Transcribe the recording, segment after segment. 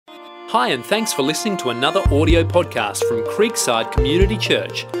Hi, and thanks for listening to another audio podcast from Creekside Community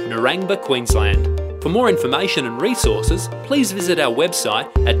Church, Narangba, Queensland. For more information and resources, please visit our website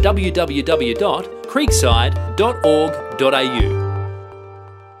at www.creekside.org.au.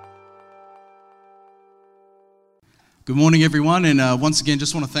 Good morning, everyone, and once again,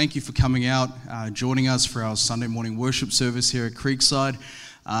 just want to thank you for coming out, joining us for our Sunday morning worship service here at Creekside.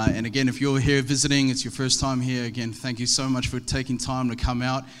 And again, if you're here visiting, it's your first time here, again, thank you so much for taking time to come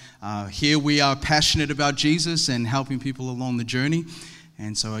out. Here we are passionate about Jesus and helping people along the journey.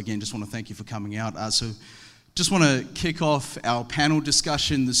 And so again, just want to thank you for coming out. So just want to kick off our panel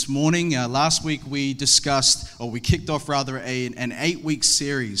discussion this morning. Last week we kicked off an 8-week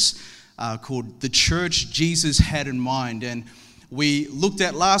series called The Church Jesus Had in Mind. And we looked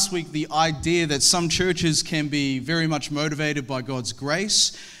at last week the idea that some churches can be very much motivated by God's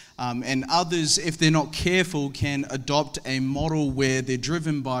grace, and others, if they're not careful, can adopt a model where they're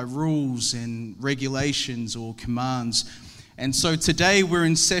driven by rules and regulations or commands. And so today we're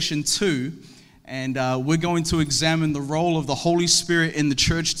in session 2, and we're going to examine the role of the Holy Spirit in the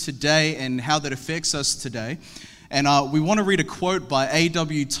church today and how that affects us today. And we want to read a quote by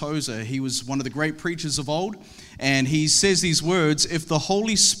A.W. Tozer. He was one of the great preachers of old. And he says these words: if the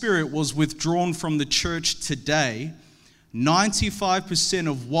Holy Spirit was withdrawn from the church today, 95%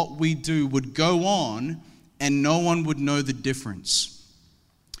 of what we do would go on and no one would know the difference.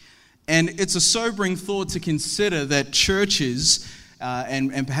 And it's a sobering thought to consider that churches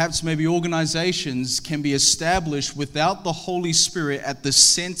and perhaps maybe organizations can be established without the Holy Spirit at the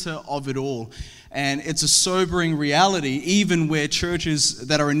center of it all. And it's a sobering reality, even where churches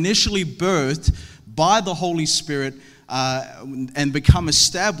that are initially birthed by the Holy Spirit and become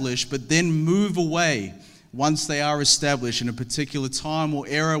established, but then move away once they are established in a particular time or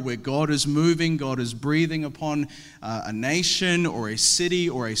era where God is moving, God is breathing upon a nation or a city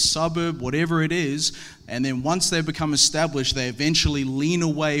or a suburb, whatever it is. And then once they become established, they eventually lean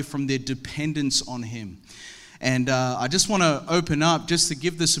away from their dependence on Him. And I just want to open up, just to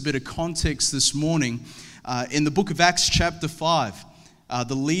give this a bit of context this morning, in the book of Acts chapter 5.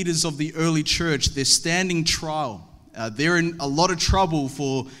 The leaders of the early church, they're standing trial. They're in a lot of trouble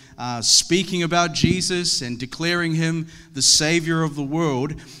for speaking about Jesus and declaring Him the Savior of the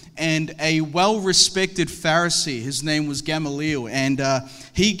world. And a well-respected Pharisee, his name was Gamaliel, and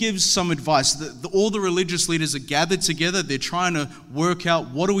he gives some advice. All the religious leaders are gathered together. They're trying to work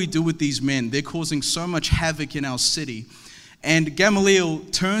out, what do we do with these men? They're causing so much havoc in our city. And Gamaliel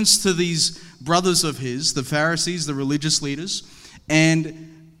turns to these brothers of his, the Pharisees, the religious leaders, and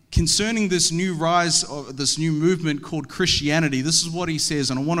concerning this new rise, of this new movement called Christianity, this is what he says,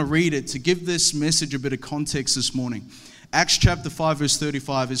 and I want to read it to give this message a bit of context this morning. Acts chapter 5, verse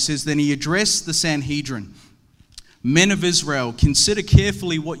 35, it says, "Then he addressed the Sanhedrin. Men of Israel, consider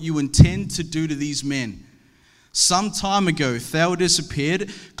carefully what you intend to do to these men. Some time ago, Theudas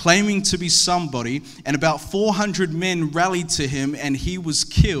appeared, claiming to be somebody, and about 400 men rallied to him, and he was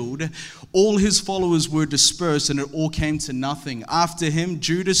killed. All his followers were dispersed, and it all came to nothing. After him,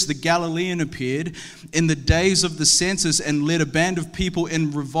 Judas the Galilean appeared in the days of the census and led a band of people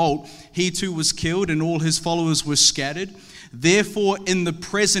in revolt. He too was killed, and all his followers were scattered. Therefore, in the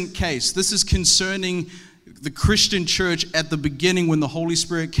present case," this is concerning the Christian church at the beginning when the Holy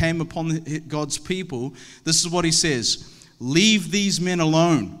Spirit came upon God's people, this is what he says: "Leave these men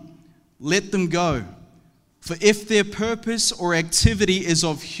alone. Let them go. For if their purpose or activity is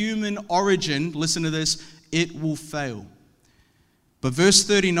of human origin," listen to this, "it will fail." But verse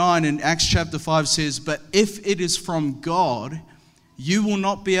 39 in Acts chapter 5 says, "But if it is from God, you will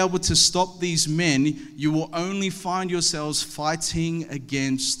not be able to stop these men. You will only find yourselves fighting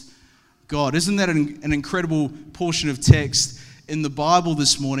against God." Isn't that an incredible portion of text in the Bible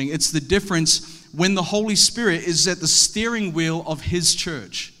this morning? It's the difference when the Holy Spirit is at the steering wheel of His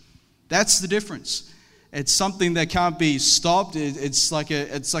church. That's the difference. It's something that can't be stopped. It's like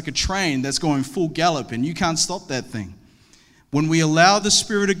a train that's going full gallop, and you can't stop that thing. When we allow the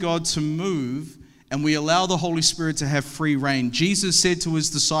Spirit of God to move and we allow the Holy Spirit to have free reign, Jesus said to His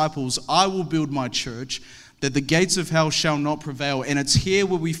disciples, "I will build my church, that the gates of hell shall not prevail." And it's here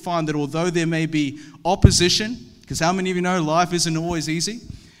where we find that although there may be opposition, because how many of you know life isn't always easy?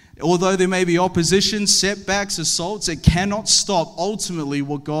 Although there may be opposition, setbacks, assaults, it cannot stop ultimately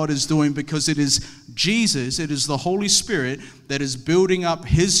what God is doing, because it is Jesus, it is the Holy Spirit that is building up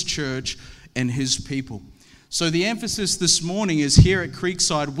His church and His people. So the emphasis this morning is here at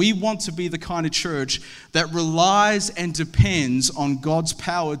Creekside, we want to be the kind of church that relies and depends on God's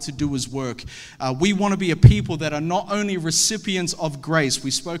power to do His work. We want to be a people that are not only recipients of grace,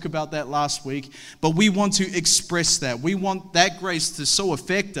 we spoke about that last week, but we want to express that. We want that grace to so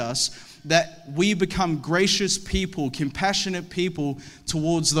affect us that we become gracious people, compassionate people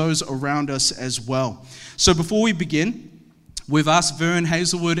towards those around us as well. So before we begin, we've asked Vern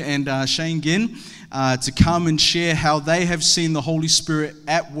Hazelwood and Shane Ginn to come and share how they have seen the Holy Spirit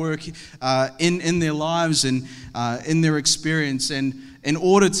at work in their lives and in their experience. And in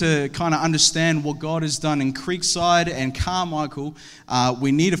order to kind of understand what God has done in Creekside and Carmichael,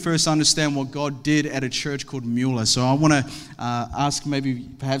 we need to first understand what God did at a church called Mueller. So I want to ask maybe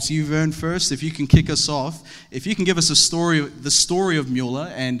perhaps you, Vern, first, if you can kick us off. If you can give us the story of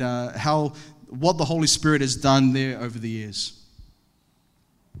Mueller and what the Holy Spirit has done there over the years.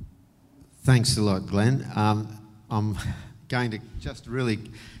 Thanks a lot, Glenn. I'm going to just really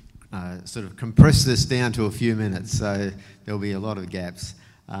sort of compress this down to a few minutes, so there'll be a lot of gaps.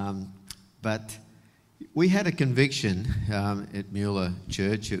 But we had a conviction at Mueller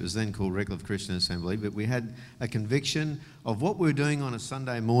Church. It was then called Redcliffe Christian Assembly, but we had a conviction of what we were doing on a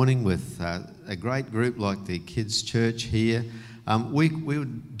Sunday morning with a great group like the kids' church here. We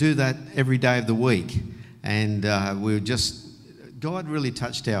would do that every day of the week, and we would just... God really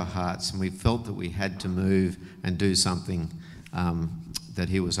touched our hearts, and we felt that we had to move and do something that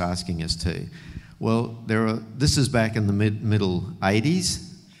He was asking us to. Well, this is back in the middle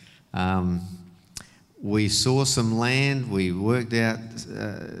 80s. We saw some land, we worked out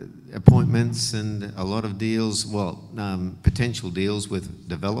appointments and a lot of deals, potential deals with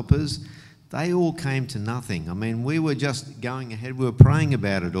developers. They all came to nothing. I mean, we were just going ahead, we were praying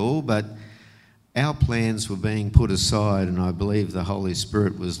about it all, but our plans were being put aside, and I believe the Holy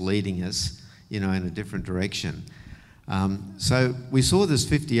Spirit was leading us, in a different direction. So we saw this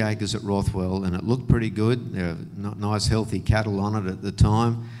 50 acres at Rothwell, and it looked pretty good. There were nice, healthy cattle on it at the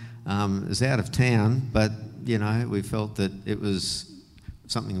time. It was out of town, but, we felt that it was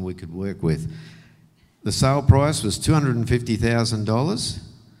something we could work with. The sale price was $250,000.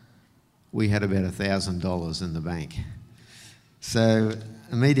 We had about $1,000 in the bank. So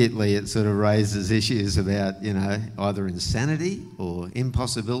immediately it sort of raises issues about, either insanity or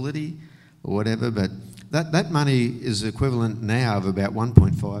impossibility or whatever, but that money is equivalent now of about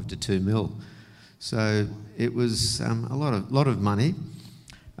 1.5 to 2 mil. So it was a lot of money.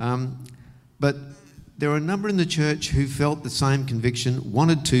 But there were a number in the church who felt the same conviction,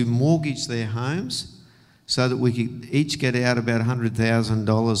 wanted to mortgage their homes so that we could each get out about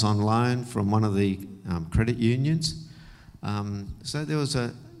 $100,000 on loan from one of the credit unions. So there was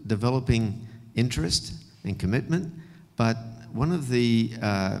a developing interest and commitment, but one of the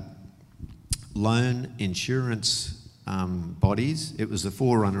loan insurance bodies, it was the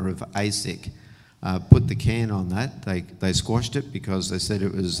forerunner of ASIC, put the can on that. They squashed it because they said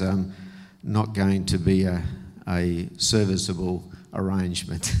it was not going to be a serviceable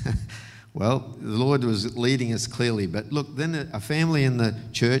arrangement. Well, the Lord was leading us clearly, but look, then a family in the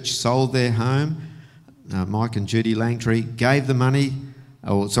church sold their home. Mike and Judy Langtree gave the money,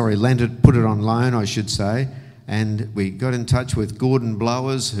 lent it, put it on loan, I should say, and we got in touch with Gordon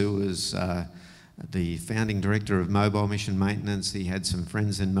Blowers, who was the founding director of Mobile Mission Maintenance. He had some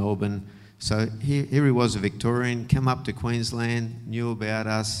friends in Melbourne. So here he was, a Victorian, come up to Queensland, knew about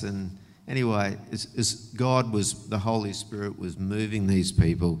us, and anyway, the Holy Spirit was moving these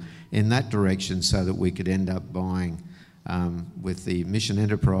people in that direction so that we could end up buying with the Mission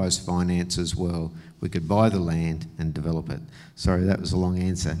Enterprise finance as well. We could buy the land and develop it. Sorry, that was a long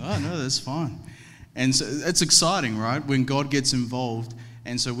answer. Oh, no, that's fine. And so it's exciting, right, when God gets involved.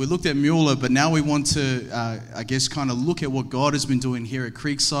 And so we looked at Mueller, but now we want to, kind of look at what God has been doing here at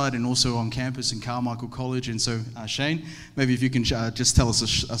Creekside and also on campus in Carmichael College. And so, Shane, maybe if you can just tell us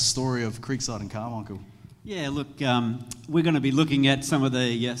a story of Creekside and Carmichael. Yeah, look, we're going to be looking at some of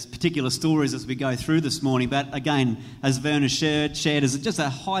the particular stories as we go through this morning. But again, as Vern has shared as just a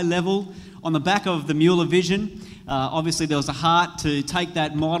high level, on the back of the Mueller vision, obviously there was a heart to take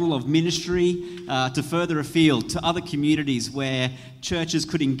that model of ministry to further afield to other communities where churches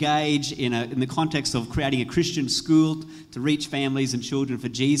could engage in the context of creating a Christian school to reach families and children for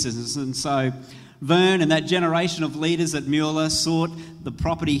Jesus. And so Vern and that generation of leaders at Mueller sought the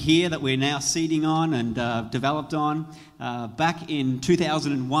property here that we're now seating on and developed on back in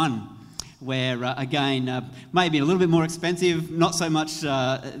 2001, where, maybe a little bit more expensive, not so much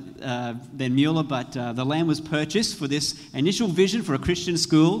than Mueller, but the land was purchased for this initial vision for a Christian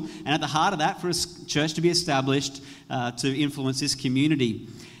school, and at the heart of that, for a church to be established to influence this community.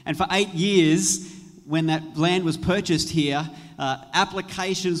 And for 8 years, when that land was purchased here,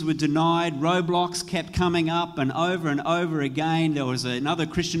 applications were denied, roadblocks kept coming up, and over again. There was another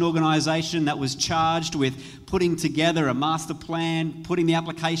Christian organisation that was charged with putting together a master plan, putting the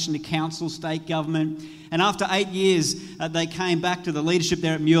application to council, state government. And after 8 years, they came back to the leadership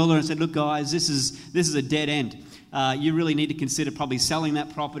there at Mueller and said, look guys, this is a dead end. You really need to consider probably selling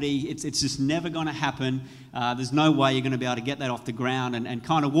that property. It's just never going to happen. There's no way you're going to be able to get that off the ground, and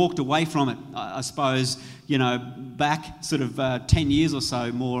kind of walked away from it, I suppose, back sort of 10 years or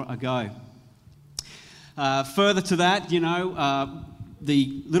so more ago. Further to that,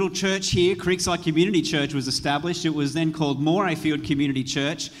 the little church here, Creekside Community Church, was established. It was then called Morayfield Community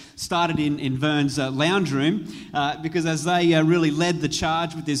Church, started in Vern's lounge room, because as they really led the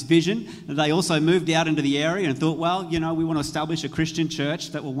charge with this vision, they also moved out into the area and thought, well, we want to establish a Christian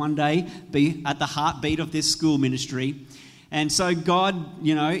church that will one day be at the heartbeat of this school ministry. And so God,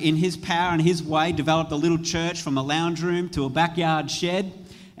 in his power and his way, developed a little church from a lounge room to a backyard shed.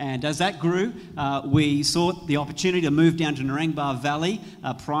 And as that grew, we sought the opportunity to move down to Narangba Valley,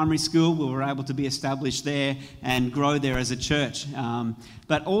 a primary school. We were able to be established there and grow there as a church.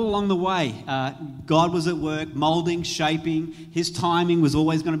 But all along the way, God was at work, moulding, shaping. His timing was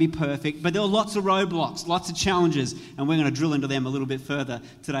always going to be perfect. But there were lots of roadblocks, lots of challenges, and we're going to drill into them a little bit further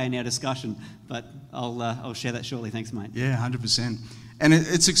today in our discussion. But I'll share that shortly. Thanks, mate. Yeah, 100%. And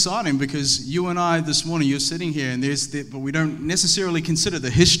it's exciting because you and I this morning, you're sitting here and but we don't necessarily consider the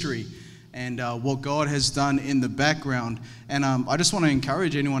history and what God has done in the background. And I just want to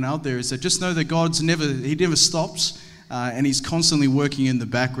encourage anyone out there is that just know that He never stops and He's constantly working in the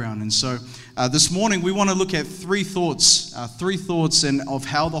background. And so this morning we want to look at three thoughts and of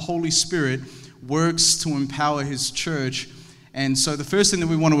how the Holy Spirit works to empower His church. And so the first thing that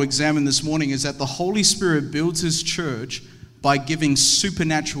we want to examine this morning is that the Holy Spirit builds His church by giving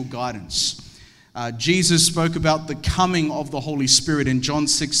supernatural guidance. Jesus spoke about the coming of the Holy Spirit in John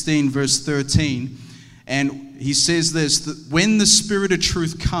 16, verse 13. And He says this, that when the Spirit of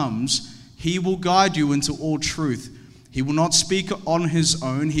truth comes, He will guide you into all truth. He will not speak on His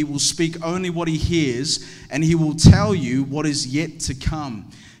own. He will speak only what He hears, and He will tell you what is yet to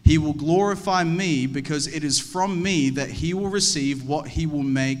come. He will glorify Me, because it is from Me that He will receive what He will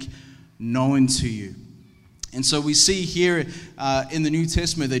make known to you. And so we see here in the New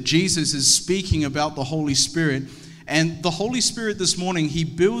Testament that Jesus is speaking about the Holy Spirit. And the Holy Spirit this morning, He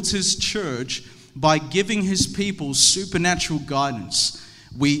builds His church by giving His people supernatural guidance.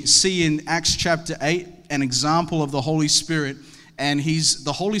 We see in Acts chapter 8 an example of the Holy Spirit. And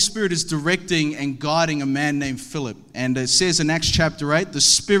the Holy Spirit is directing and guiding a man named Philip. And it says in Acts chapter 8, the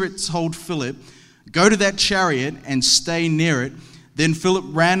Spirit told Philip, go to that chariot and stay near it. Then Philip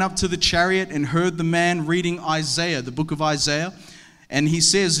ran up to the chariot and heard the man reading Isaiah, the book of Isaiah. And he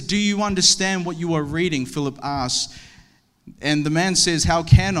says, do you understand what you are reading? Philip asked. And the man says, how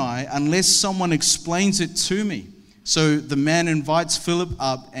can I, unless someone explains it to me? So the man invites Philip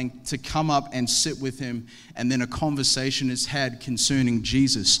up and to come up and sit with him. And then a conversation is had concerning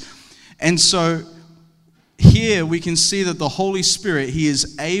Jesus. And so here we can see that the Holy Spirit, He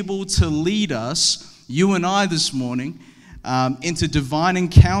is able to lead us, you and I this morning, into divine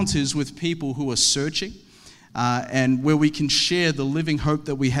encounters with people who are searching and where we can share the living hope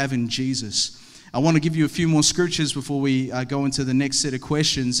that we have in Jesus. I want to give you a few more scriptures before we go into the next set of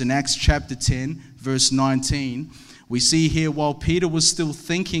questions. In Acts chapter 10, verse 19, we see here, while Peter was still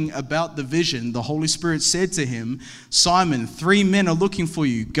thinking about the vision, the Holy Spirit said to him, Simon, 3 men are looking for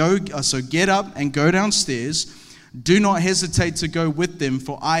you. So get up and go downstairs. Do not hesitate to go with them,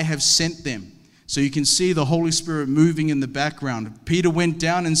 for I have sent them. So you can see the Holy Spirit moving in the background. Peter went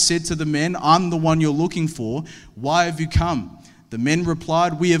down and said to the men, I'm the one you're looking for. Why have you come? The men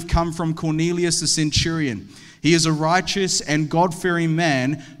replied, we have come from Cornelius the centurion. He is a righteous and God-fearing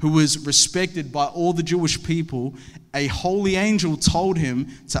man who is respected by all the Jewish people. A holy angel told him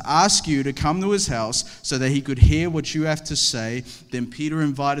to ask you to come to his house so that he could hear what you have to say. Then Peter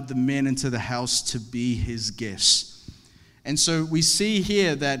invited the men into the house to be his guests. And so we see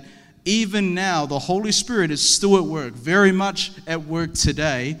here that even now, the Holy Spirit is still at work, very much at work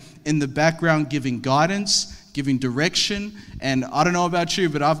today in the background, giving guidance, giving direction. And I don't know about you,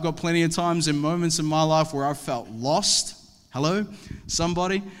 but I've got plenty of times and moments in my life where I've felt lost. Hello?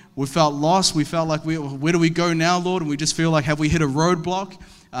 Somebody? We felt lost. We felt like, where do we go now, Lord? And we just feel like, have we hit a roadblock?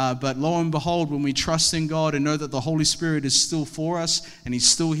 But lo and behold, when we trust in God and know that the Holy Spirit is still for us and He's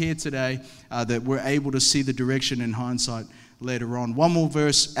still here today, that we're able to see the direction in hindsight later on. One more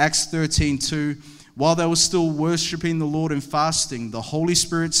verse, Acts 13:2. While they were still worshiping the Lord and fasting, the Holy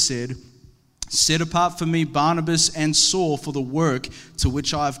Spirit said, Set apart for me Barnabas and Saul for the work to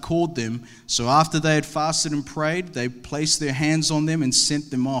which I have called them. So after they had fasted and prayed, they placed their hands on them and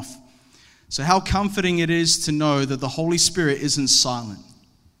sent them off. So how comforting it is to know that the Holy Spirit isn't silent.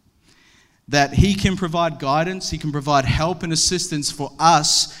 That He can provide guidance, He can provide help and assistance for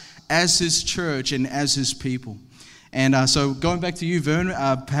us as His church and as His people. And so going back to you, Vern,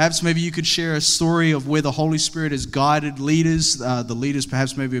 perhaps maybe you could share a story of where the Holy Spirit has guided leaders, the leaders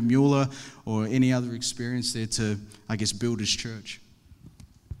perhaps maybe of Mueller or any other experience there to, I guess, build His church.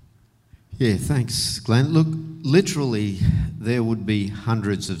 Yeah, thanks, Glenn. Look, literally there would be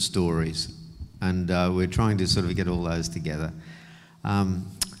hundreds of stories, and we're trying to sort of get all those together.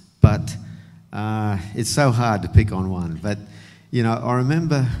 But it's so hard to pick on one. But, you know, I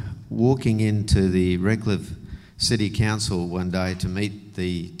remember walking into the Redcliffe City Council one day to meet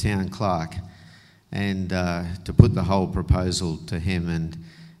the town clerk and to put the whole proposal to him, and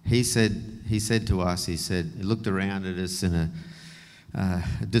he said to us, he looked around at us in a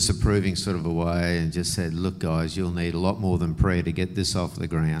disapproving sort of a way and just said, "Look, guys, you'll need a lot more than prayer to get this off the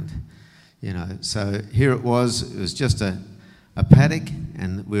ground." You know, so here it was just a paddock,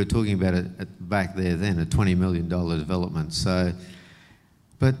 and we were talking about it back there then, a $20 million development. So,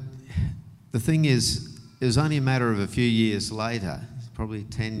 but the thing is, it was only a matter of a few years later, probably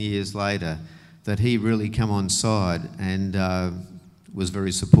 10 years later, that he really come on side and was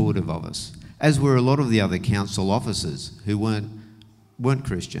very supportive of us, as were a lot of the other council officers who weren't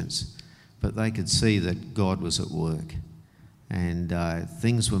Christians, but they could see that God was at work and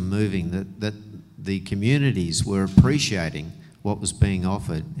things were moving, that the communities were appreciating what was being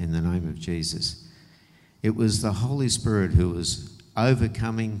offered in the name of Jesus. It was the Holy Spirit who was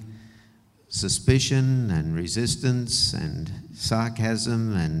overcoming suspicion and resistance and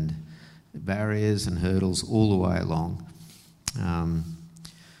sarcasm and barriers and hurdles all the way along.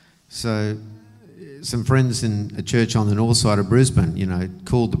 So some friends in a church on the north side of Brisbane, you know,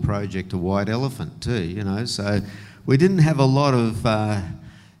 called the project a white elephant too, you know. So we didn't have a lot of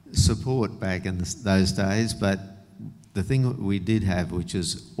support back in those days, but the thing that we did have, which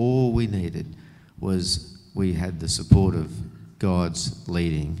is all we needed, was we had the support of God's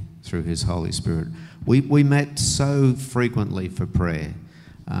leading through His Holy Spirit. We met so frequently for prayer.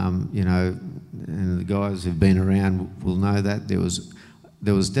 You know, and the guys who've been around will know that there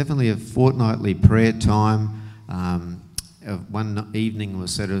was definitely a fortnightly prayer time. One evening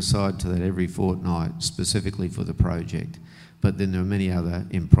was set aside to that every fortnight, specifically for the project. But then there were many other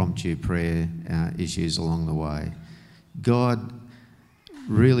impromptu prayer issues along the way. God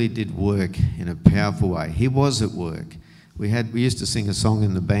really did work in a powerful way. He was at work. We used to sing a song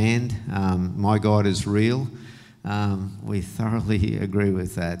in the band, "My God is Real." We thoroughly agree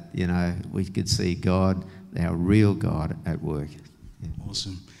with that. You know, we could see God, our real God, at work. Yeah.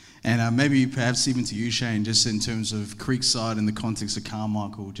 Awesome. And maybe perhaps even to you, Shane, just in terms of Creekside in the context of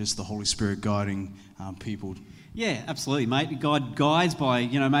Carmichael, just the Holy Spirit guiding people. Yeah, absolutely, mate. God guides by,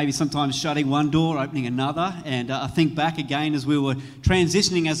 you know, maybe sometimes shutting one door, opening another. And I think back again as we were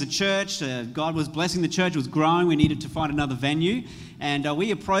transitioning as a church, God was blessing the church, it was growing, we needed to find another venue. And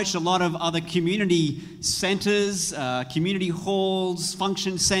we approached a lot of other community centres, community halls,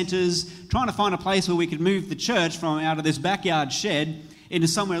 function centres, trying to find a place where we could move the church from out of this backyard shed into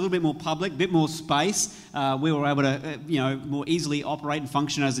somewhere a little bit more public, a bit more space. We were able to, more easily operate and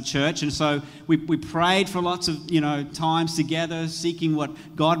function as a church. And so we prayed for lots of, times together, seeking what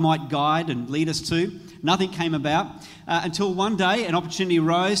God might guide and lead us to. Nothing came about until one day an opportunity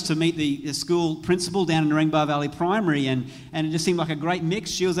arose to meet the school principal down in Narangba Valley Primary, and it just seemed like a great mix.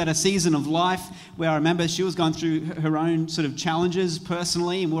 She was at a season of life where I remember she was going through her own sort of challenges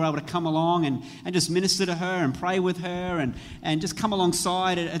personally, and we were able to come along and just minister to her and pray with her and just come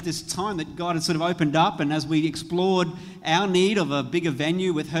alongside at this time that God had sort of opened up. And as we explored our need of a bigger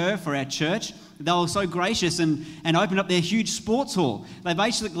venue with her for our church, they were so gracious and opened up their huge sports hall. They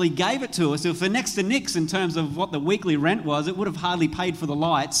basically gave it to us. For next to nix in terms of what the weekly rent was, it would have hardly paid for the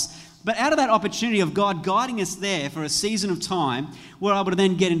lights. But out of that opportunity of God guiding us there for a season of time, we're able to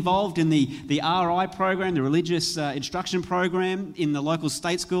then get involved in the RI program, the religious instruction program in the local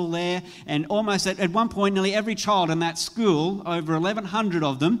state school there. And almost at one point, nearly every child in that school, over 1,100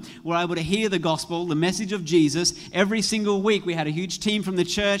 of them, were able to hear the gospel, the message of Jesus. Every single week, we had a huge team from the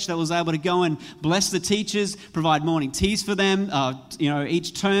church that was able to go and bless the teachers, provide morning teas for them,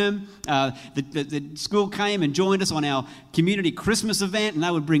 each term. The school came and joined us on our community Christmas event, and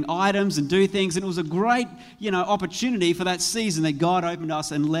they would bring items and do things, and it was a great, opportunity for that season that God opened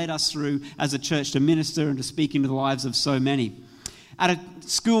us and led us through as a church to minister and to speak into the lives of so many. At a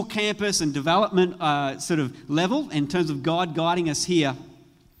school campus and development sort of level, in terms of God guiding us here,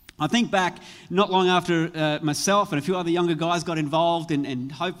 I think back not long after myself and a few other younger guys got involved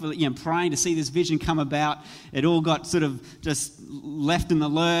and hopefully, praying to see this vision come about. It all got sort of just left in the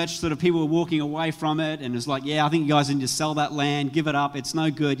lurch. Sort of people were walking away from it, and it was like, I think you guys need to sell that land, give it up. It's no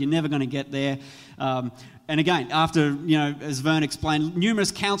good. You're never going to get there. And again, after, as Vern explained,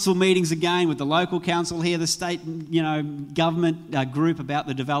 numerous council meetings again with the local council here, the state, government group about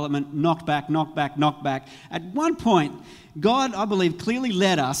the development, knocked back. At one point, God, I believe, clearly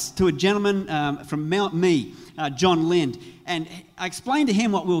led us to a gentleman from Mount Mee, John Lind, and I explained to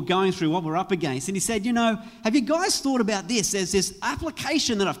him what we were going through, what we're up against, and he said, have you guys thought about this? There's this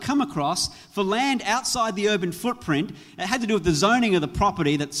application that I've come across for land outside the urban footprint. It had to do with the zoning of the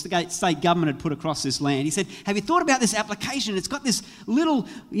property that state government had put across this land. He said, have you thought about this application? It's got this little,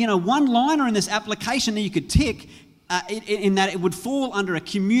 one-liner in this application that you could tick, in that it would fall under a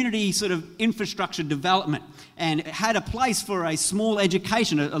community sort of infrastructure development, and it had a place for a small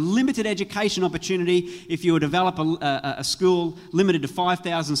education, a limited education opportunity if you would develop a school limited to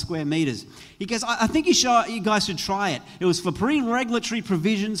 5,000 square metres. He goes, I think you guys should try it. It was for pre-regulatory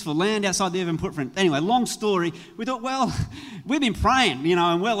provisions for land outside the urban footprint. Anyway, long story. We thought, we've been praying,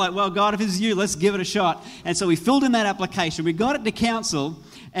 and we're like, God, if this is you, let's give it a shot. And so we filled in that application. We got it to council.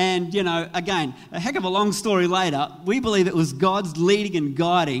 And, again, a heck of a long story later, we believe it was God's leading and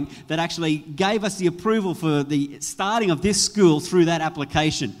guiding that actually gave us the approval for the starting of this school through that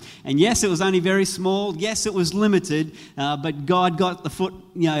application. And yes, it was only very small. Yes, it was limited. But God got a foot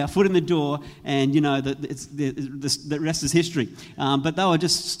in the door, and, the rest is history. But they were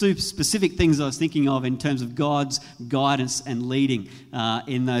just specific things I was thinking of in terms of God's guidance and leading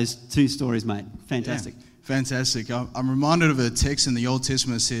in those two stories, mate. Fantastic. Yeah. Fantastic. I'm reminded of a text in the Old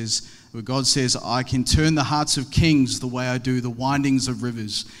Testament where God says, I can turn the hearts of kings the way I do the windings of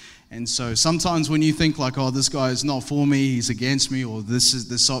rivers. And so sometimes when you think like, this guy is not for me, he's against me, or this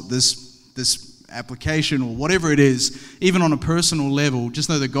application or whatever it is, even on a personal level, just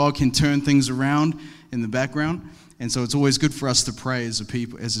know that God can turn things around in the background. And so it's always good for us to pray as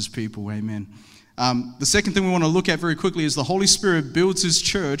his people. Amen. The second thing we want to look at very quickly is the Holy Spirit builds his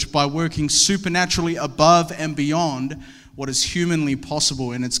church by working supernaturally above and beyond what is humanly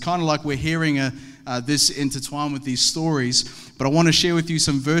possible. And it's kind of like we're hearing this intertwined with these stories. But I want to share with you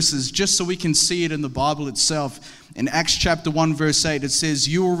some verses just so we can see it in the Bible itself. In Acts chapter 1, verse 8, it says,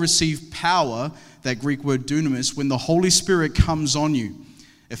 you will receive power, that Greek word dunamis, when the Holy Spirit comes on you.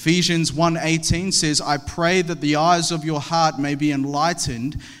 Ephesians 1:18 says, I pray that the eyes of your heart may be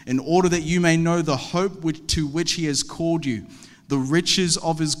enlightened in order that you may know the hope to which he has called you, the riches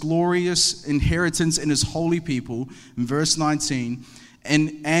of his glorious inheritance in his holy people, in verse 19,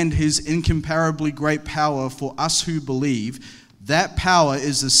 and his incomparably great power for us who believe. That power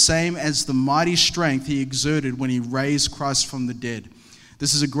is the same as the mighty strength he exerted when he raised Christ from the dead.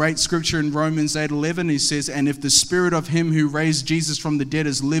 This is a great scripture in Romans 8:11. He says, and if the spirit of him who raised Jesus from the dead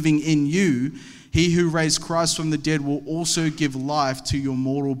is living in you, he who raised Christ from the dead will also give life to your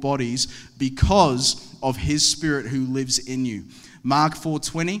mortal bodies because of his spirit who lives in you. Mark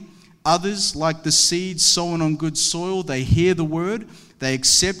 4:20, others like the seed sown on good soil, they hear the word, they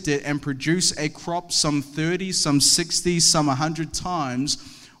accept it and produce a crop, some 30, some 60, some 100 times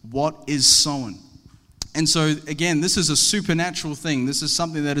what is sown. And so, again, this is a supernatural thing. This is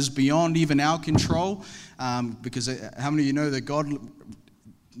something that is beyond even our control, because how many of you know that God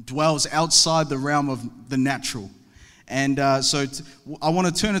dwells outside the realm of the natural? And I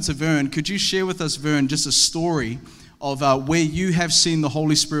want to turn it to Vern. Could you share with us, Vern, just a story of where you have seen the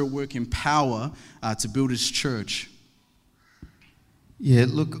Holy Spirit work in power to build his church? Yeah,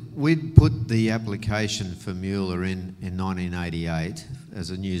 look, we'd put the application for Mueller in 1988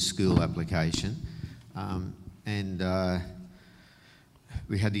 as a new school application.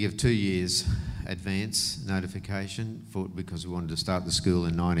 We had to give 2 years advance notification because we wanted to start the school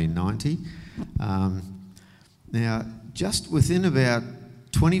in 1990. Now, just within about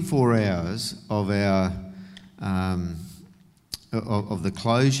 24 hours of our of the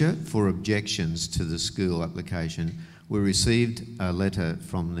closure for objections to the school application, we received a letter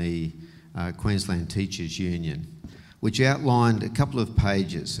from the Queensland Teachers Union, which outlined a couple of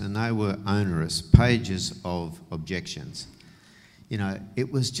pages, and they were onerous pages of objections.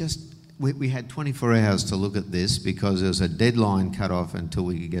 It was just, we had 24 hours to look at this because there was a deadline cut off until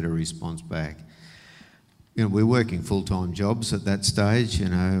we could get a response back. We're working full-time jobs at that stage,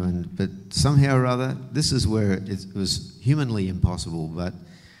 but somehow or other, this is where it was humanly impossible, but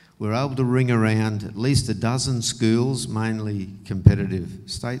we're able to ring around at least a dozen schools, mainly competitive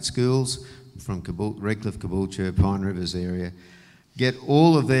state schools, from Redcliffe, Caboolture, Pine Rivers area, get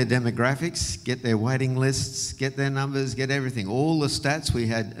all of their demographics, get their waiting lists, get their numbers, get everything. All the stats, we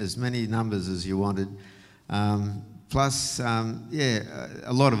had as many numbers as you wanted. Plus, a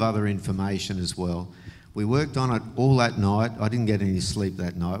lot of other information as well. We worked on it all that night. I didn't get any sleep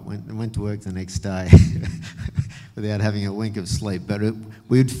that night. Went to work the next day without having a wink of sleep. But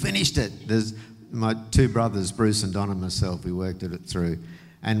we'd finished it. There's my two brothers, Bruce and Don, and myself, we worked it through.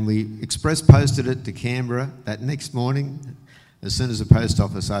 And we express posted it to Canberra that next morning as soon as the post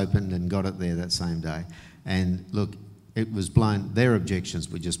office opened, and got it there that same day. And look, it was blown, their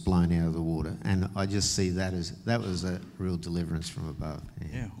objections were just blown out of the water. And I just see that was a real deliverance from above.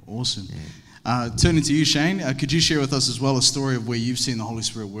 Yeah, awesome. Yeah. Turning to you, Shane, could you share with us as well a story of where you've seen the Holy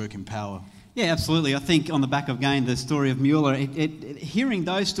Spirit work in power? Yeah, absolutely. I think on the back of, again, the story of Mueller, hearing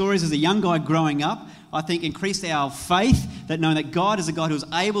those stories as a young guy growing up, I think increased our faith, that knowing that God is a God who is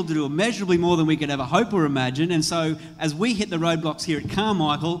able to do immeasurably more than we could ever hope or imagine. And so as we hit the roadblocks here at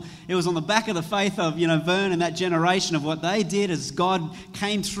Carmichael, it was on the back of the faith of, Vern and that generation of what they did as God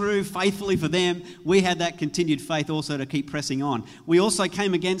came through faithfully for them. We had that continued faith also to keep pressing on. We also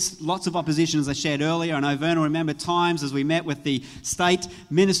came against lots of opposition, as I shared earlier. I know Vern will remember times as we met with the State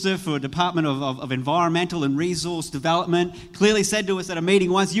Minister for Department of Environmental and Resource Development, clearly said to us at a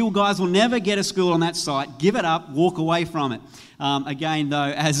meeting once, "You guys will never get a school on that site. Give it up, walk away from it." Again,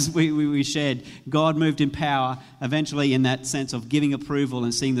 though, as we shared, God moved in power eventually in that sense of giving approval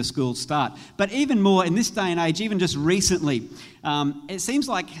and seeing the school start. But even more in this day and age, even just recently, it seems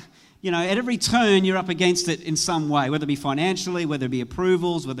like, at every turn you're up against it in some way, whether it be financially, whether it be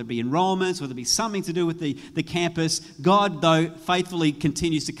approvals, whether it be enrolments, whether it be something to do with the campus. God, though, faithfully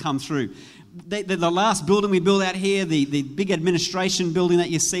continues to come through. The last building we built out here, the big administration building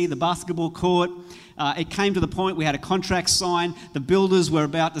that you see, the basketball court, it came to the point we had a contract signed. The builders were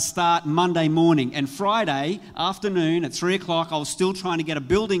about to start Monday morning. And Friday afternoon at 3 o'clock, I was still trying to get a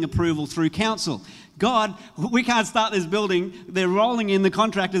building approval through council. God, we can't start this building. They're rolling in the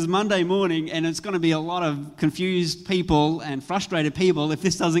contractors Monday morning, and it's going to be a lot of confused people and frustrated people if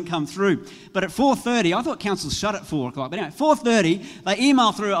this doesn't come through. But at 4:30, I thought council shut at 4 o'clock. But anyway, 4:30, they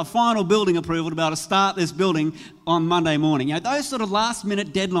emailed through a final building approval to be able to start this building on Monday morning. Those sort of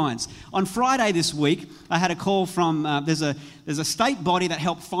last-minute deadlines. On Friday this week, I had a call from, there's a state body that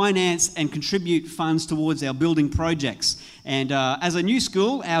help finance and contribute funds towards our building projects. And as a new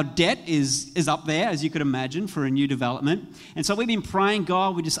school, our debt is up there, as you could imagine, for a new development. And so we've been praying,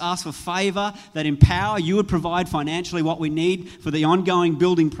 God, we just ask for favour, that in power you would provide financially what we need for the ongoing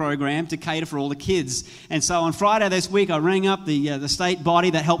building program to cater for all the kids. And so on Friday this week, I rang up the state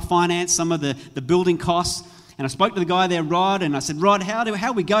body that helped finance some of the building costs. And I spoke to the guy there, Rod, and I said, "Rod,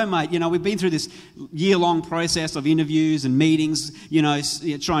 how we go, mate? We've been through this year-long process of interviews and meetings,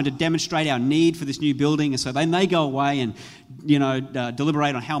 trying to demonstrate our need for this new building." And so then they go away and,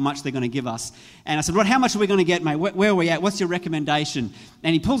 deliberate on how much they're going to give us. And I said, "Rod, how much are we going to get, mate? Where are we at? What's your recommendation?"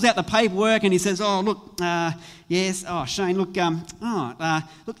 And he pulls out the paperwork and he says, yes. Oh, Shane, look,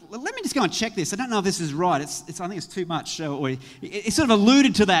 let me just go and check this. I don't know if this is right. I think it's too much. He sort of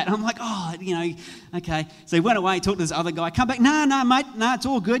alluded to that. And I'm like, okay. So he went away, talked to this other guy, come back. No, mate, it's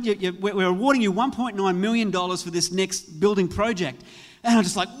all good. We're awarding you $1.9 million for this next building project. And I'm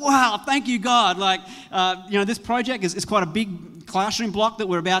just like, wow, thank you, God. This project is quite a big classroom block that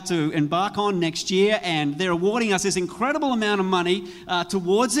we're about to embark on next year, and they're awarding us this incredible amount of money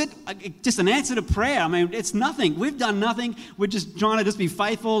towards it. Just an answer to prayer. I mean, it's nothing. We've done nothing. We're just trying to just be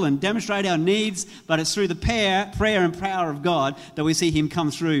faithful and demonstrate our needs, but it's through the prayer and power of God that we see him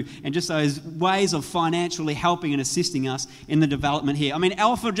come through, and just those ways of financially helping and assisting us in the development here. I mean,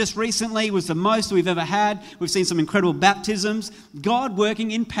 Alpha just recently was the most we've ever had. We've seen some incredible baptisms. God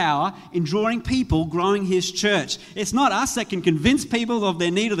working in power in drawing people, growing his church. It's not us that can convince people of their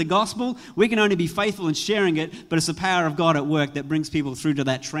need of the gospel. We can only be faithful in sharing it, but it's the power of God at work that brings people through to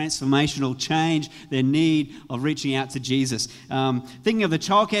that transformational change, their need of reaching out to Jesus. Thinking of the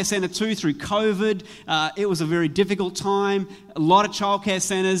childcare centre too, through COVID, it was a very difficult time. A lot of childcare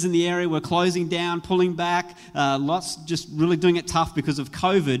centres in the area were closing down, pulling back, lots just really doing it tough because of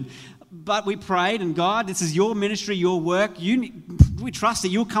COVID. But we prayed, and God, this is your ministry, your work. We trust that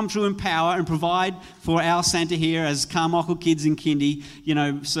you'll come through in power and provide for our centre here as Carmichael Kids and Kindy,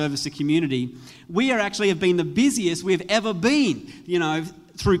 service the community. We actually have been the busiest we've ever been.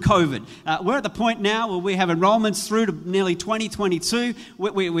 through COVID. We're at the point now where we have enrolments through to nearly 2022.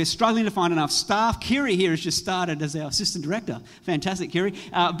 We're struggling to find enough staff. Kiri here has just started as our assistant director. Fantastic, Kiri.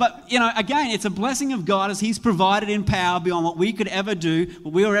 But, again, it's a blessing of God as He's provided in power beyond what we could ever do,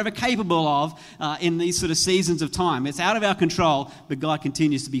 what we were ever capable of in these sort of seasons of time. It's out of our control, but God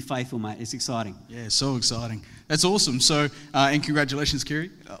continues to be faithful, mate. It's exciting. Yeah, so exciting. That's awesome. So, and congratulations, Kiri.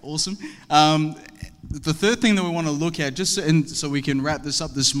 Awesome. The third thing that we want to look at, so we can wrap this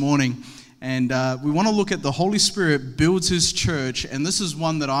up this morning, and we want to look at the Holy Spirit builds His church, and this is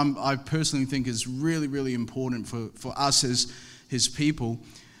one that I personally think is really, really important for us as His people.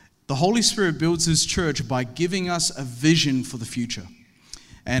 The Holy Spirit builds His church by giving us a vision for the future.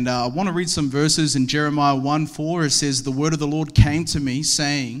 And I want to read some verses in Jeremiah 1:4. It says, "The word of the Lord came to me,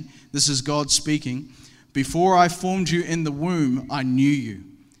 saying," this is God speaking, "Before I formed you in the womb, I knew you.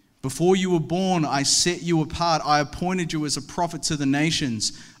 Before you were born, I set you apart. I appointed you as a prophet to the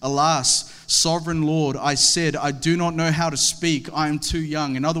nations. Alas, sovereign Lord, I said, I do not know how to speak. I am too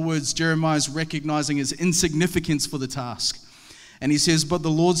young." In other words, Jeremiah is recognizing his insignificance for the task. And he says, "But the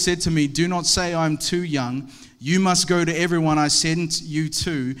Lord said to me, do not say I am too young. You must go to everyone I send you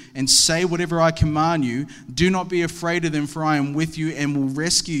to and say whatever I command you. Do not be afraid of them, for I am with you and will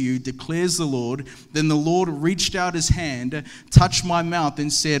rescue you, declares the Lord." Then the Lord reached out His hand, touched my mouth,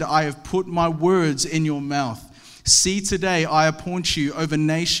 and said, "I have put my words in your mouth. See, today I appoint you over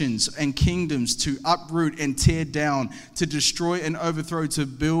nations and kingdoms to uproot and tear down, to destroy and overthrow, to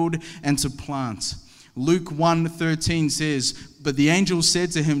build and to plant." Luke 1:13 says, "But the angel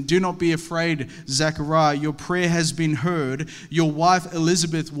said to him, do not be afraid, Zechariah, your prayer has been heard. Your wife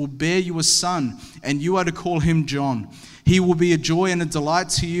Elizabeth will bear you a son, and you are to call him John. He will be a joy and a delight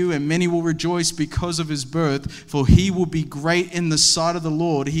to you, and many will rejoice because of his birth, for he will be great in the sight of the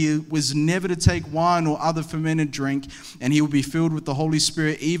Lord. He was never to take wine or other fermented drink, and he will be filled with the Holy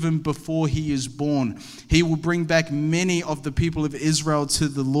Spirit even before he is born. He will bring back many of the people of Israel to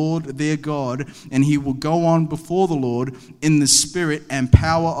the Lord their God, and he will go on before the Lord in the spirit and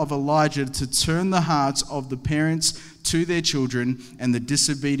power of Elijah to turn the hearts of the parents to their children and the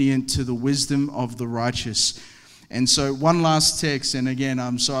disobedient to the wisdom of the righteous." And so one last text, and again,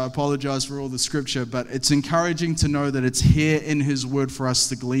 I apologize for all the scripture, but it's encouraging to know that it's here in His word for us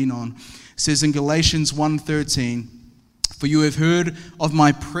to glean on. It says in Galatians 1:13, "For you have heard of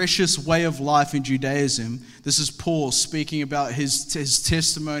my precious way of life in Judaism." This is Paul speaking about his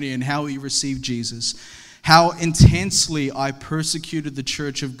testimony and how he received Jesus. "How intensely I persecuted the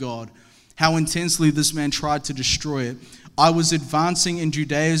church of God. How intensely this man tried to destroy it. I was advancing in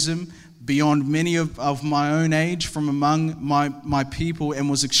Judaism beyond many of my own age from among my people, and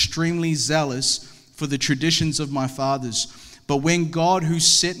was extremely zealous for the traditions of my fathers. But when God, who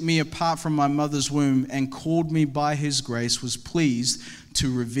set me apart from my mother's womb and called me by His grace, was pleased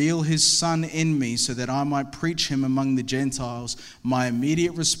to reveal His Son in me so that I might preach Him among the Gentiles, my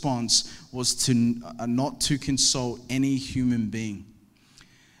immediate response was not to consult any human being."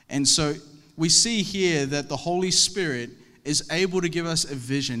 And so we see here that the Holy Spirit is able to give us a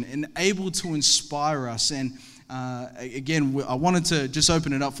vision and able to inspire us. And again, I wanted to just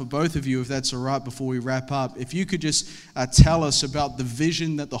open it up for both of you, if that's all right, before we wrap up. If you could just tell us about the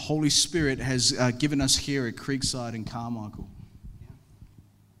vision that the Holy Spirit has given us here at Creekside and Carmichael.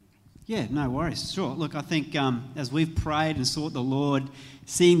 Yeah, no worries. Sure. Look, I think as we've prayed and sought the Lord,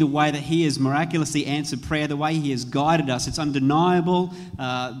 seeing the way that He has miraculously answered prayer, the way He has guided us, it's undeniable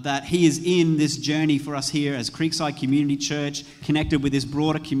that He is in this journey for us here as Creekside Community Church, connected with this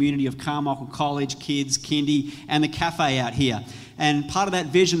broader community of Carmichael College, kids, kindy, and the cafe out here. And part of that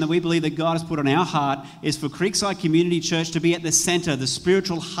vision that we believe that God has put on our heart is for Creekside Community Church to be at the centre, the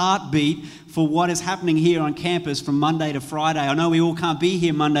spiritual heartbeat for what is happening here on campus from Monday to Friday. I know we all can't be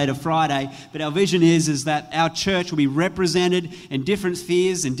here Monday to Friday, but our vision is that our church will be represented in different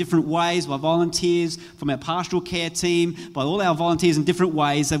spheres, in different ways, by volunteers from our pastoral care team, by all our volunteers in different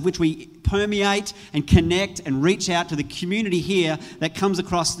ways, of which we permeate and connect and reach out to the community here that comes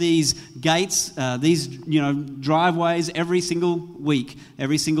across these gates, these driveways every single week,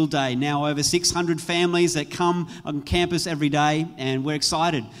 every single day. Now over 600 families that come on campus every day, and we're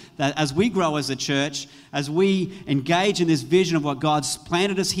excited that as we grow as a church, as we engage in this vision of what God's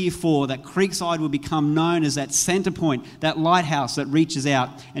planted us here for, that Creekside will become known as that centre point, that lighthouse that reaches out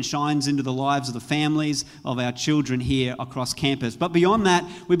and shines into the lives of the families of our children here across campus. But beyond that,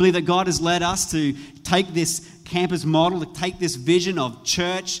 we believe that God has led us to take this campus model, to take this vision of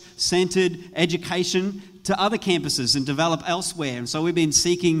church-centred education to other campuses and develop elsewhere. And so we've been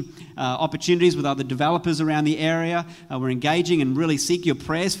seeking opportunities with other developers around the area. We're engaging and really seek your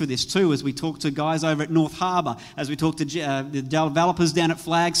prayers for this too, as we talk to guys over at North Harbour, as we talk to the developers down at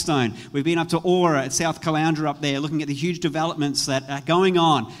Flagstone. We've been up to Aura at South Caloundra up there, looking at the huge developments that are going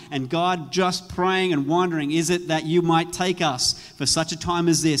on. And God just praying and wondering, is it that you might take us for such a time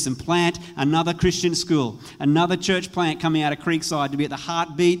as this and plant another Christian school, another church plant coming out of Creekside to be at the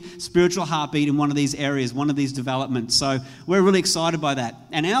heartbeat, spiritual heartbeat in one of these areas, one of these developments. So we're really excited by that.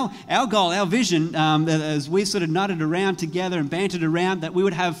 And our goal, our vision, as we sort of nutted around together and bantered around, that we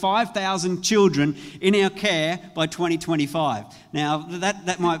would have 5,000 children in our care by 2025. Now,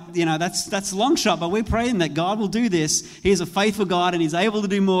 that might, that's a long shot, but we're praying that God will do this. He is a faithful God, and He's able to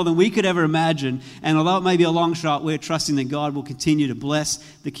do more than we could ever imagine. And although it may be a long shot, we're trusting that God will continue to bless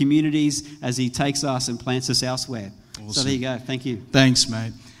the communities as He takes us and plants us elsewhere. Awesome. So there you go. Thank you. Thanks,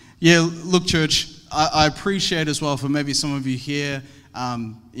 mate. Yeah, look, church, I appreciate as well for maybe some of you here,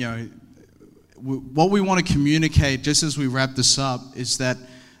 what we want to communicate just as we wrap this up is that,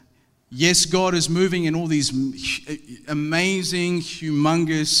 yes, God is moving in all these amazing,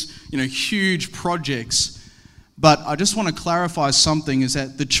 humongous, huge projects. But I just want to clarify something, is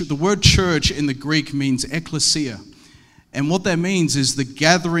that the word church in the Greek means ekklesia. And what that means is the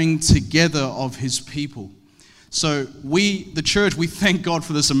gathering together of His people. So the church, we thank God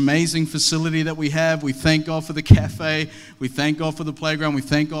for this amazing facility that we have. We thank God for the cafe. We thank God for the playground. We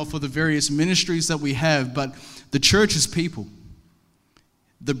thank God for the various ministries that we have. But the church is people.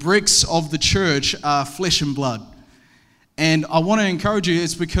 The bricks of the church are flesh and blood. And I want to encourage you,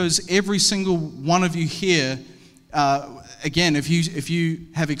 it's because every single one of you here, again, if you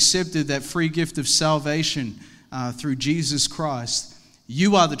have accepted that free gift of salvation through Jesus Christ,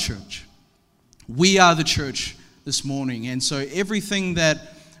 you are the church. We are the church this morning. And so everything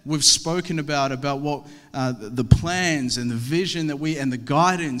that we've spoken about what the plans and the vision that and the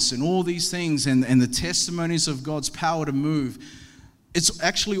guidance and all these things and the testimonies of God's power to move, it's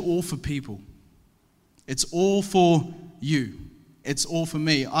actually all for people. It's all for you. It's all for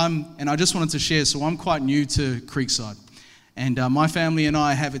me. And I just wanted to share, so I'm quite new to Creekside. And my family and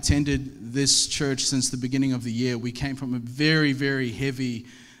I have attended this church since the beginning of the year. We came from a very, very heavy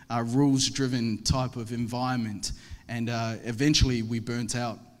rules-driven type of environment, and eventually we burnt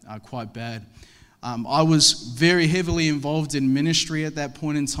out quite bad. I was very heavily involved in ministry at that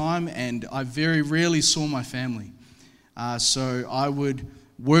point in time, and I very rarely saw my family. So I would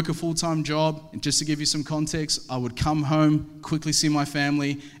work a full-time job, and just to give you some context, I would come home, quickly see my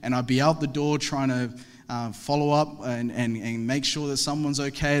family, and I'd be out the door trying to follow up and make sure that someone's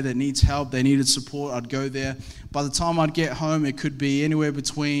okay, that needs help, they needed support. I'd go there. By the time I'd get home, it could be anywhere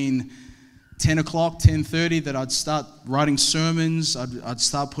between 10 o'clock, 10:30 that I'd start writing sermons, I'd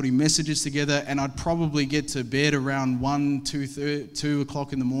start putting messages together, and I'd probably get to bed around 2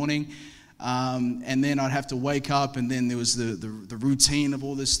 o'clock in the morning. And then I'd have to wake up, and then there was the routine of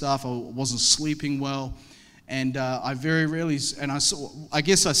all this stuff. I wasn't sleeping well. And I very rarely, and I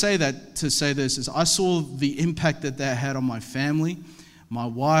guess I say that to say this, is I saw the impact that had on my family, my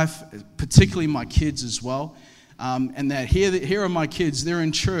wife, particularly my kids as well. And that here are my kids, they're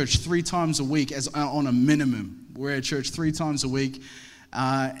in church 3 times a week on a minimum. We're at church 3 times a week.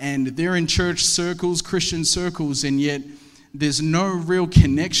 And they're in church circles, Christian circles, and yet there's no real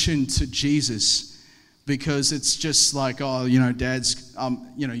connection to Jesus, because it's just like, dad's,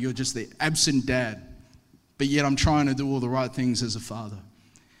 you're just the absent dad. But yet I'm trying to do all the right things as a father.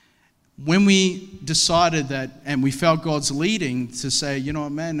 When we decided that, and we felt God's leading to say,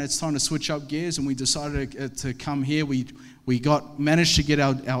 man, it's time to switch up gears, and we decided to come here, we managed to get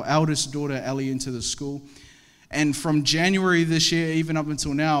our eldest daughter, Ellie, into the school. And from January this year, even up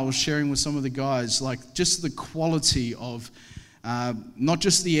until now, I was sharing with some of the guys, like, just the quality of not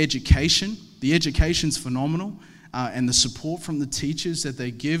just the education's phenomenal, and the support from the teachers that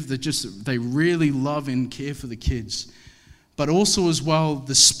they give, they really love and care for the kids. But also as well,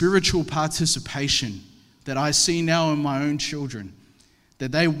 the spiritual participation that I see now in my own children,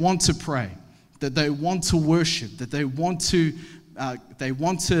 that they want to pray, that they want to worship, that they want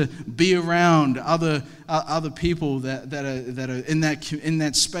to be around other people that are in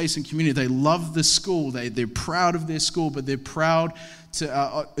that space and community. They love the school. They're proud of their school, but they're proud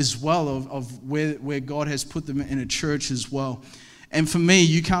as well of where God has put them in a church as well. And for me,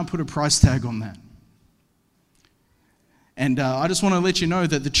 you can't put a price tag on that. And I just want to let you know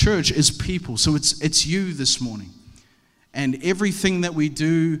that the church is people. So it's you this morning. And everything that we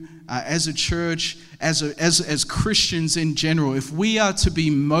do as a church, as Christians in general, if we are to be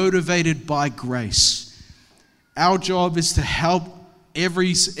motivated by grace, our job is to help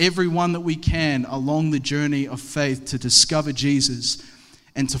everyone that we can along the journey of faith to discover Jesus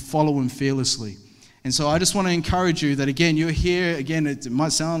and to follow him fearlessly. And so I just want to encourage you that, again, you're here. Again, it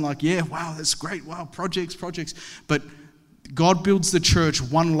might sound like, yeah, wow, that's great. Wow, projects. But God builds the church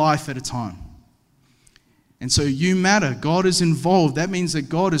one life at a time. And so you matter. God is involved. That means that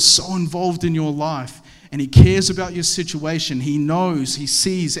God is so involved in your life and he cares about your situation. He knows, he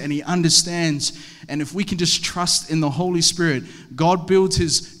sees, and he understands. And if we can just trust in the Holy Spirit, God builds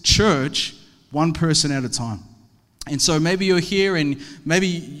his church one person at a time. And so maybe you're here and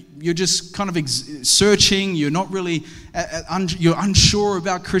maybe you're just kind of searching, you're not really, you're unsure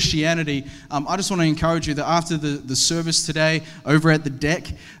about Christianity. I just want to encourage you that after the service today, over at the deck,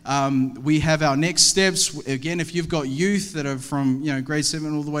 we have our next steps. Again, if you've got youth that are from grade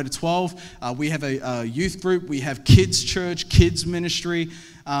 7 all the way to 12, we have a youth group, we have kids church, kids ministry.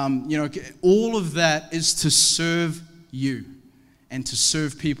 All of that is to serve you and to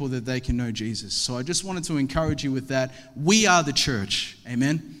serve people that they can know Jesus. So I just wanted to encourage you with that. We are the church.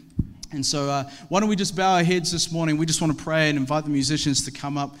 Amen. And so why don't we just bow our heads this morning. We just want to pray and invite the musicians to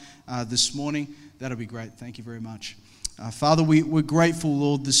come up this morning. That'll be great. Thank you very much. Father, we're grateful,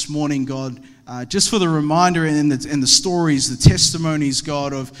 Lord, this morning, God, just for the reminder and the stories, the testimonies,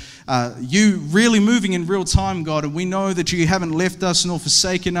 God, of you really moving in real time, God. And we know that you haven't left us nor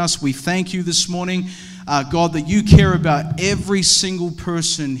forsaken us. We thank you this morning, God, that you care about every single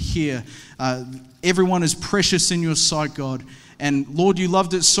person here. Everyone is precious in your sight, God. And Lord, you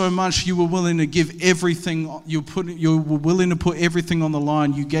loved it so much, you were willing to give everything. You were willing to put everything on the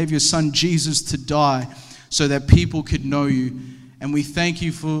line. You gave your son Jesus to die so that people could know you. And we thank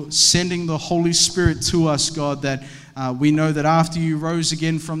you for sending the Holy Spirit to us, God, that we know that after you rose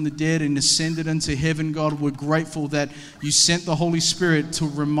again from the dead and ascended into heaven, God, we're grateful that you sent the Holy Spirit to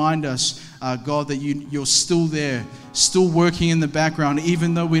remind us, God, that you're still there, still working in the background,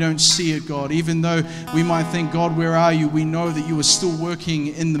 even though we don't see it, God. Even though we might think, God, where are you? We know that you are still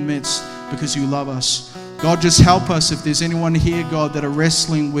working in the midst because you love us. God, just help us if there's anyone here, God, that are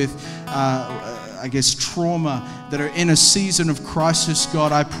wrestling with trauma, that are in a season of crisis,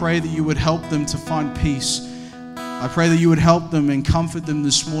 God. I pray that you would help them to find peace. I pray that you would help them and comfort them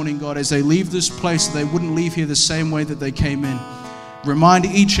this morning, God, as they leave this place, that they wouldn't leave here the same way that they came in. Remind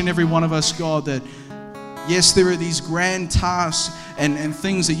each and every one of us, God, that yes, there are these grand tasks and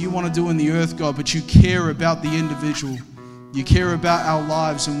things that you want to do in the earth, God, but you care about the individual. You care about our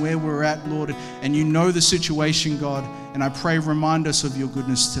lives and where we're at, Lord, and you know the situation, God. And I pray, remind us of your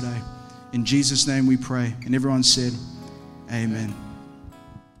goodness today. In Jesus' name we pray. And everyone said, amen.